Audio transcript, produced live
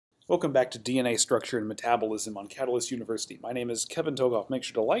Welcome back to DNA Structure and Metabolism on Catalyst University. My name is Kevin Tokoph. Make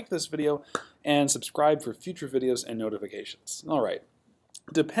sure to like this video and subscribe for future videos and notifications. Alright,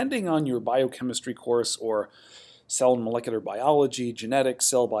 depending on your biochemistry course or cell and molecular biology, genetics,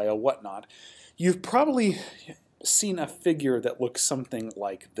 cell bio, whatnot, you've probably seen a figure that looks something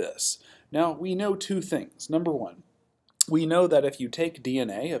like this. Now, we know two things. Number one, we know that if you take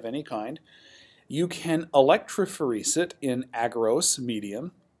DNA of any kind, you can electrophoresis it in agarose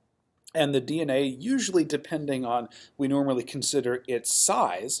medium, and the DNA, usually depending on, we normally consider its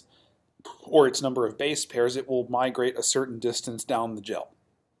size or its number of base pairs, it will migrate a certain distance down the gel.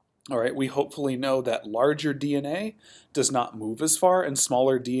 All right, we hopefully know that larger DNA does not move as far and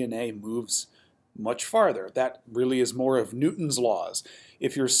smaller DNA moves much farther. That really is more of Newton's laws.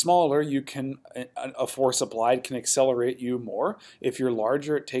 If you're smaller, a force applied can accelerate you more. If you're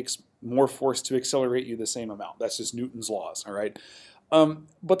larger, it takes more force to accelerate you the same amount. That's just Newton's laws, all right?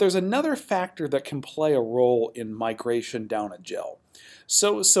 But there's another factor that can play a role in migration down a gel.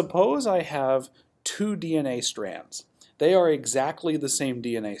 So suppose I have two DNA strands. They are exactly the same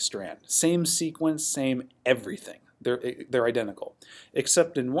DNA strand. Same sequence, same everything. They're identical,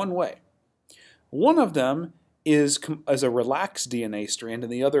 except in one way. One of them is a relaxed DNA strand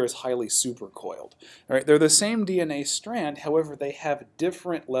and the other is highly supercoiled. All right, they're the same DNA strand, however they have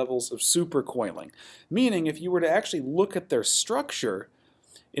different levels of supercoiling. Meaning if you were to actually look at their structure,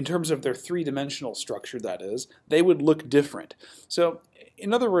 in terms of their three-dimensional structure that is, they would look different. So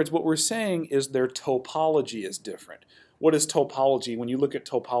in other words, what we're saying is their topology is different. What is topology? When you look at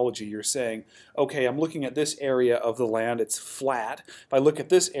topology, you're saying, okay, I'm looking at this area of the land, it's flat. If I look at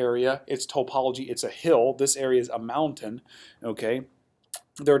this area, it's topology, it's a hill. This area is a mountain, okay?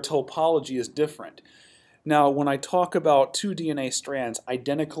 Their topology is different. Now, when I talk about two DNA strands,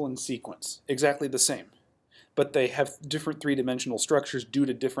 identical in sequence, exactly the same, but they have different three-dimensional structures due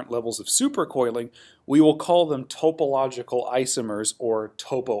to different levels of supercoiling, we will call them topological isomers or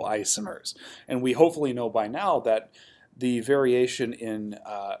topoisomers. And we hopefully know by now that the variation in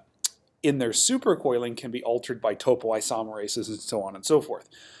their supercoiling can be altered by topoisomerases and so on and so forth.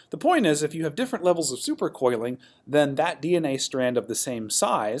 The point is, if you have different levels of supercoiling, then that DNA strand of the same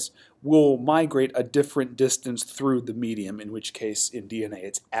size will migrate a different distance through the medium, in which case in DNA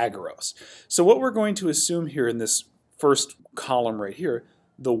it's agarose. So what we're going to assume here in this first column right here,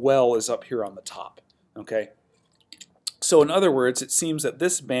 the well is up here on the top, okay? So in other words, it seems that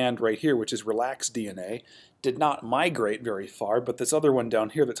this band right here, which is relaxed DNA, did not migrate very far, but this other one down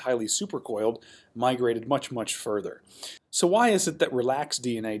here that's highly supercoiled migrated much, much further. So why is it that relaxed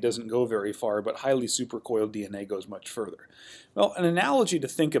DNA doesn't go very far, but highly supercoiled DNA goes much further? Well, an analogy to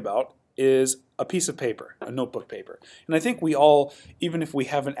think about is a piece of paper, a notebook paper. And I think we all, even if we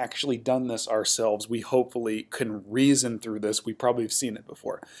haven't actually done this ourselves, we hopefully can reason through this. We probably have seen it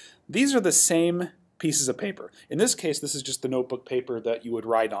before. These are the same pieces of paper. In this case, this is just the notebook paper that you would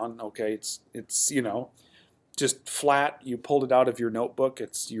write on. Okay, it's you know, just flat. You pulled it out of your notebook.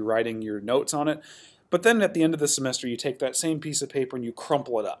 You're writing your notes on it. But then at the end of the semester, you take that same piece of paper and you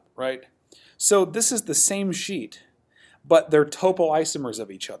crumple it up, right? So this is the same sheet, but they're topoisomers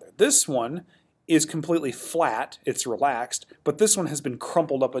of each other. This one is completely flat, it's relaxed, but this one has been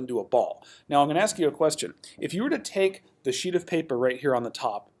crumpled up into a ball. Now I'm going to ask you a question. If you were to take the sheet of paper right here on the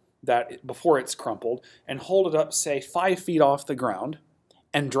top, before it's crumpled, and hold it up, say, 5 feet off the ground,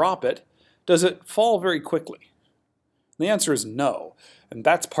 and drop it, does it fall very quickly? The answer is no, and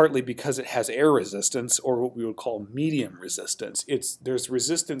that's partly because it has air resistance, or what we would call medium resistance. There's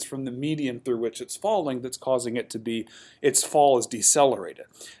resistance from the medium through which it's falling that's causing it to be, its fall is decelerated.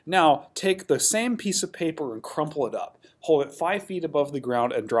 Now, take the same piece of paper and crumple it up, hold it 5 feet above the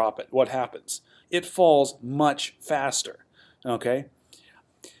ground and drop it. What happens? It falls much faster, okay?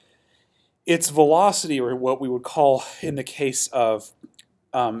 Its velocity, or what we would call in the case of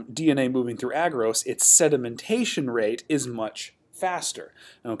DNA moving through agarose, its sedimentation rate is much faster.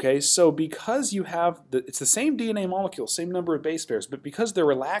 Okay, so because you have it's the same DNA molecule, same number of base pairs, but because the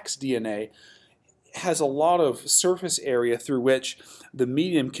relaxed DNA has a lot of surface area through which the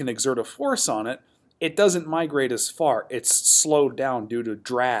medium can exert a force on it, it doesn't migrate as far. It's slowed down due to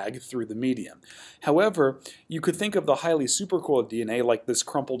drag through the medium. However, you could think of the highly supercoiled DNA like this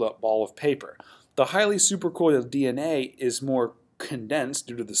crumpled up ball of paper. The highly supercoiled DNA is more condensed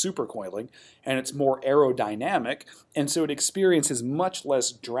due to the supercoiling, and it's more aerodynamic, and so it experiences much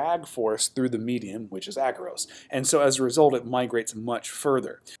less drag force through the medium, which is agarose. And so as a result, it migrates much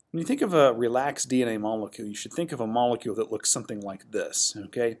further. When you think of a relaxed DNA molecule, you should think of a molecule that looks something like this,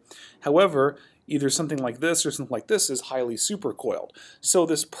 okay? However, either something like this or something like this is highly supercoiled. So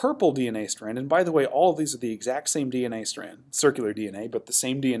this purple DNA strand, and by the way, all of these are the exact same DNA strand, circular DNA, but the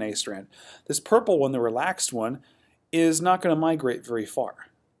same DNA strand. This purple one, the relaxed one, is not going to migrate very far.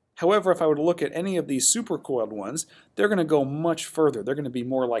 However, if I were to look at any of these supercoiled ones, they're going to go much further. They're going to be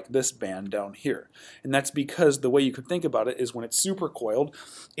more like this band down here. And that's because the way you can think about it is when it's supercoiled,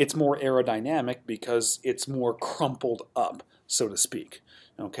 it's more aerodynamic because it's more crumpled up, so to speak.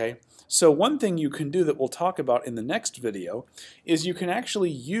 Okay? So one thing you can do that we'll talk about in the next video is you can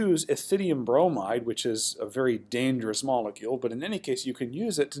actually use ethidium bromide, which is a very dangerous molecule, but in any case you can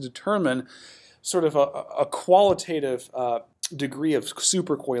use it to determine sort of a qualitative degree of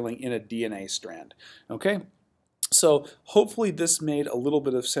supercoiling in a DNA strand. Okay? So hopefully this made a little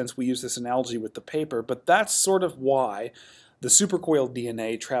bit of sense. We use this analogy with the paper, but that's sort of why the supercoiled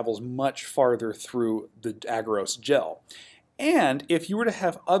DNA travels much farther through the agarose gel. And if you were to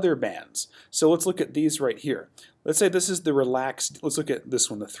have other bands, so let's look at these right here. Let's say this is the relaxed, let's look at this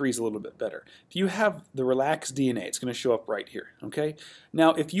one, the 3 is a little bit better. If you have the relaxed DNA, it's going to show up right here, okay?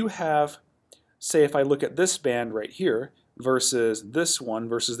 Now if you have, say if I look at this band right here versus this one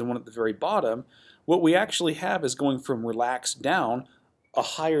versus the one at the very bottom, what we actually have is going from relaxed down a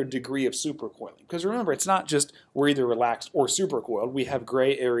higher degree of supercoiling. Because remember, it's not just we're either relaxed or supercoiled, we have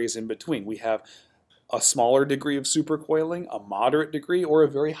gray areas in between. We have a smaller degree of supercoiling, a moderate degree, or a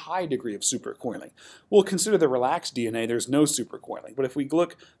very high degree of supercoiling. We'll consider the relaxed DNA, there's no supercoiling. But if we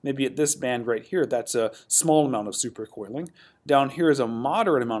look maybe at this band right here, that's a small amount of supercoiling. Down here is a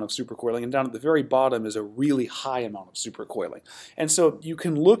moderate amount of supercoiling, and down at the very bottom is a really high amount of supercoiling. And so you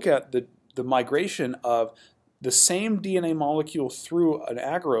can look at the migration of the same DNA molecule through an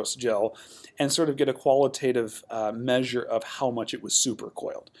agarose gel and sort of get a qualitative measure of how much it was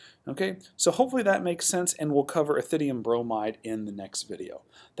supercoiled. Okay, so hopefully that makes sense, and we'll cover ethidium bromide in the next video.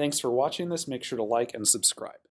 Thanks for watching this. Make sure to like and subscribe.